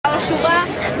שורה,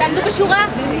 תעמדו בשורה,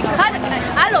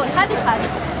 הלו, אחד אחד,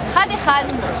 אחד אחד,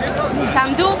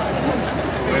 תעמדו,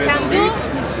 תעמדו.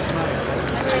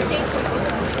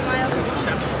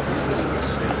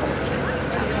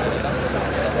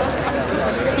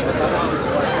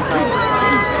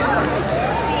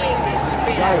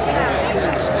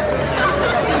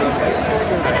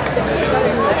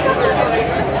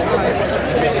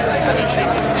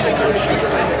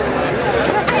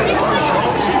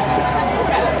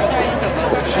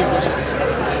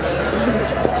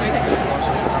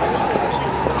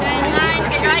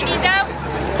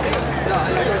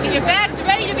 Your bags are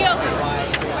ready to be opened.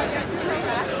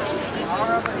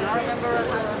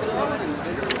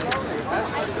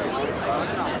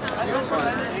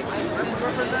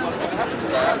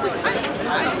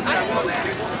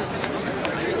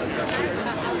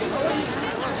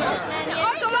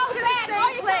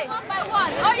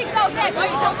 Or you go back, or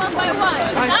you come one by one.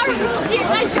 Our rules here,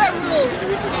 not your rules.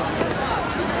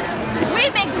 We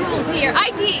make the rules here.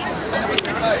 ID.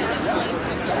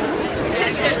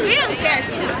 Sisters, we don't care,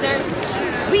 sisters.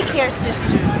 We care,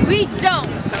 sisters. We don't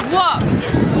walk.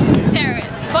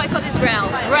 Terrorists, boycott Israel.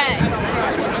 Red.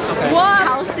 Walk.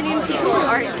 Palestinian people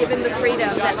aren't given the freedom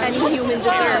that any human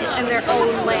deserves in their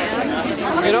own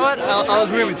land. You know what? I'll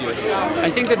agree with you. I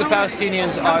think that the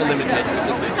Palestinians are limited.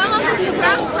 Come up to the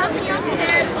ground, come here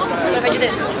upstairs. What if I do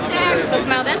this? Still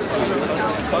smile then?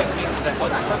 What if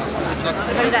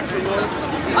I do that?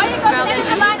 Or you go finish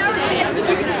the line over here.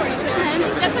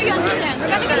 Just so you understand.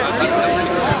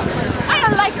 I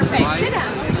don't like your face. Sit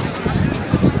down.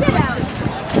 Sit down.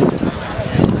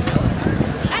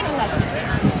 I don't like it.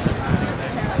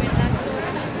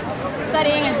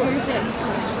 Studying and rehearsing.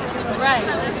 Right.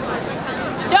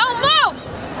 Don't move!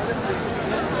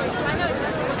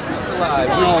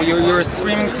 You know, you're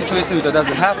streaming situations that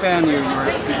doesn't happen, you're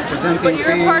presenting But you're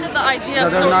things part of the idea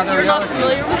of you're not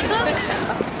familiar with this?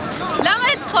 למה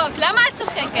לצחוק? למה את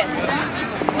צוחקת?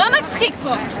 מה מצחיק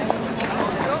פה?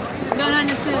 Don't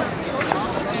understand.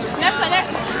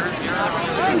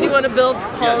 Because you want to build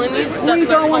colonies, We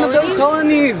don't want to build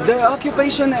colonies. The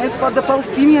occupation is by the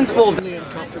Palestinians' fault.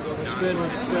 It's been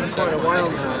quite a while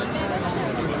now.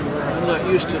 I'm not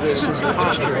used to this as a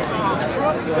posture,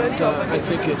 but I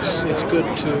think it's good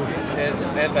to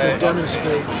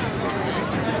demonstrate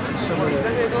some of the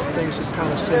things that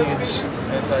Palestinians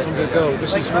undergo.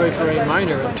 This is very, very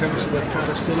minor in terms of what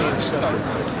Palestinians suffer.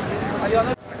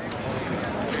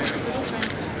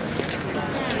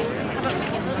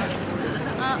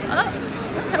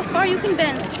 How far you can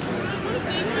bend.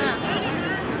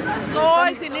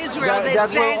 Laws in Israel that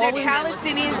say that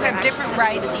Palestinians have different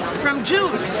rights from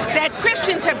Jews, that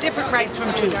Christians have different rights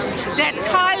from Jews, that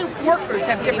Thai workers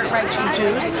have different rights from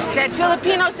Jews, that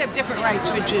Filipinos have different rights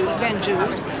than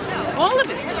Jews. All of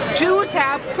it. Jews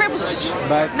have privilege.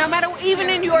 But no matter, even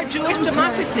in your Jewish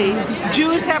democracy,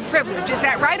 Jews have privilege. Is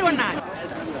that right or not?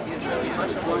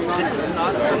 This is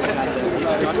not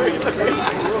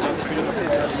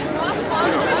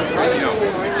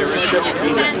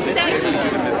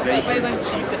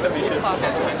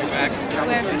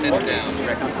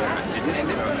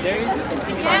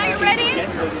Yeah, you ready?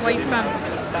 Where are you from?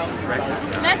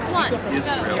 Last one.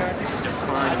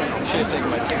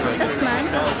 That's mine.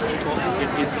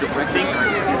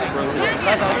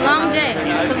 Long day.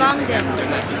 It's a long day.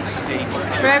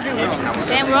 For everyone.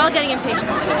 And we're all getting impatient.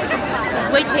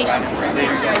 Just wait patiently.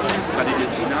 But it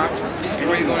is not.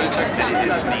 Where are you going to check that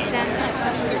it is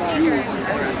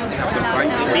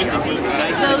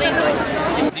Slowly.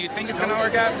 Do you think it's going to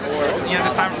work out?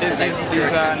 This time, these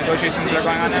negotiations that are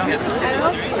going on now?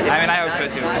 I mean, I hope so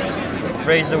too.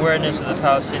 Raise awareness of the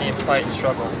Palestinian plight and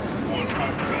struggle.